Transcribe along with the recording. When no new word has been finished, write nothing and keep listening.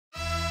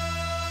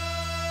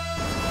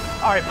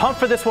All right, pumped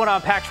for this one on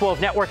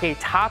Pac-12 Network, a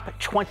top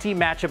 20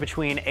 matchup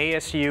between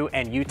ASU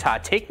and Utah.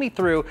 Take me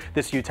through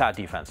this Utah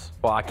defense.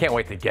 Well, I can't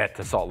wait to get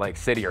to Salt Lake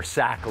City or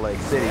Sac Lake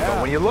City. Yeah.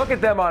 But when you look at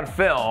them on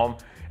film,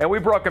 and we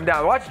broke him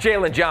down. Watch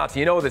Jalen Johnson.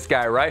 You know this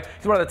guy, right?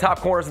 He's one of the top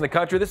corners in the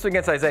country. This is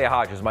against Isaiah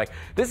Hodgins, Mike.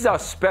 This is how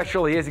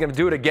special he is. He's going to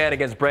do it again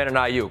against Brandon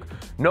Aiyuk.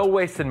 No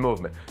wasted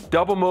movement.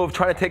 Double move,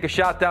 trying to take a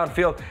shot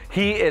downfield.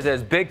 He is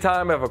as big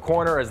time of a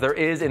corner as there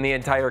is in the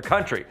entire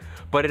country.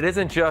 But it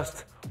isn't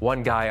just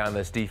one guy on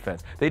this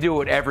defense. They do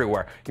it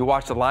everywhere. You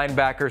watch the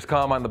linebackers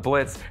come on the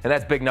blitz, and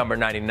that's big number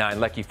 99,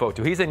 Leki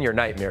Fotu. He's in your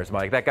nightmares,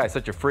 Mike. That guy's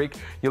such a freak.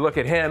 You look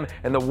at him,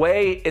 and the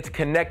way it's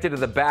connected to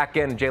the back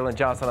end, Jalen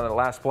Johnson on the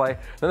last play,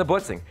 then the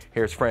blitzing.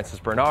 Here's Francis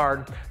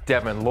Bernard,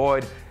 Devin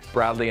Lloyd,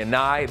 Bradley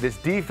Anae. This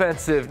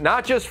defensive,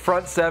 not just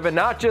front seven,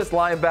 not just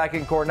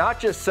linebacking core, not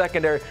just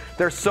secondary.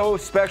 They're so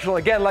special.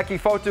 Again, Leki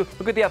Fotu,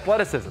 look at the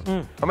athleticism.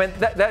 I mean,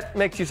 that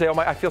makes you say, oh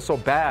my, I feel so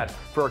bad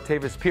for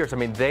Octavius Pierce. I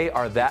mean, they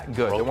are that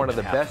good. They're one of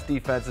the best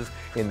defenses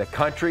in the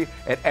country.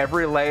 At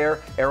every layer,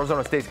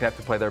 Arizona State's going to have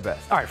to play their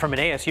best. All right, from an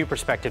ASU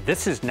perspective,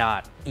 this is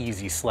not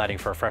easy sledding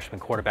for a freshman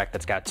quarterback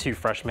that's got two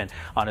freshmen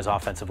on his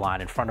offensive line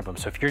in front of him.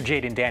 So if you're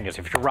Jaden Daniels,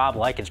 if you're Rob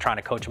Likens trying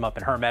to coach him up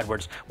and Herm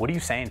Edwards, what are you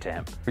saying to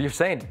him? Well, you're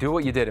saying do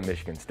what you did at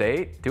Michigan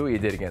State, do what you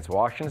did against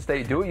Washington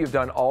State, do what you've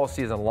done all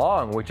season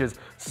long, which is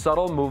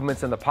subtle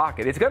movements in the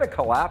pocket. It's going to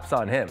collapse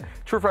on him.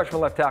 True freshman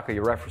left tackle,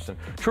 you're referencing.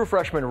 True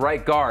freshman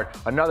right guard,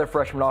 another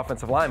freshman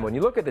offensive lineman. When you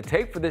look at the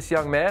tape for this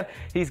young man,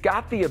 he's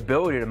got the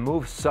ability to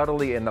move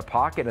subtly in the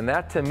pocket, and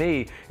that to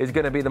me is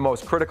going to be the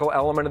most critical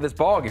element of this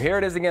ballgame. Here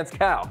it is against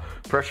Cal.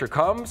 Pressure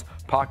comes,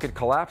 pocket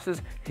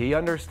collapses. He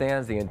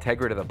understands the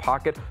integrity of the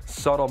pocket.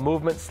 Subtle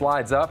movement,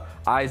 slides up,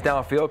 eyes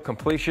downfield,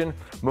 completion,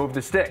 move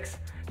the sticks.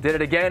 Did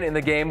it again in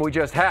the game we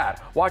just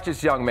had. Watch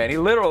this young man. He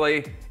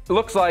literally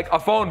looks like a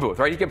phone booth,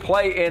 right? He can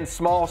play in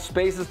small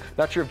spaces.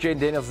 Not sure if Jaden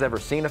Daniels has ever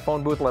seen a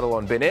phone booth, let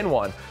alone been in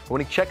one. But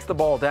when he checks the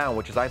ball down,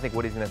 which is I think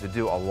what he's going to have to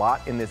do a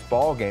lot in this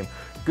ball game,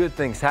 good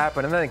things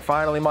happen. And I think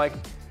finally, Mike,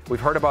 we've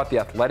heard about the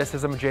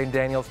athleticism of Jaden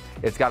Daniels.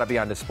 It's got to be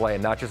on display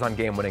and not just on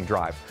game-winning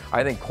drives.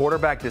 I think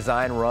quarterback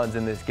design runs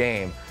in this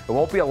game, there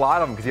won't be a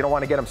lot of them because you don't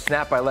want to get them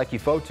snapped by Leki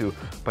Fotu,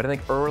 but I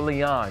think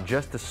early on,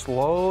 just to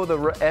slow the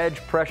edge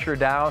pressure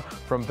down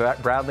from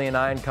Bradley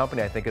Anae and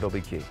company, I think it'll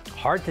be key.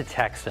 Hard to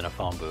text in a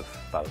phone booth,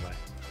 by the way.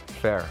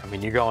 Fair. I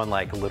mean, you're going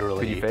like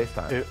literally. Could you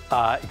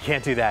FaceTime? You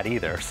can't do that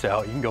either.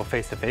 So you can go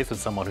face-to-face with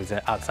someone who's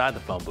outside the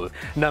phone booth.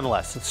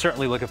 Nonetheless,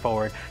 certainly looking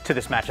forward to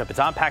this matchup. It's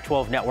on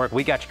Pac-12 Network.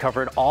 We got you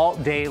covered all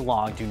day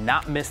long. Do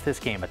not miss this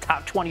game. A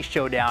top 20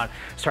 showdown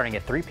starting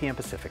at 3 p.m.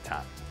 Pacific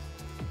time.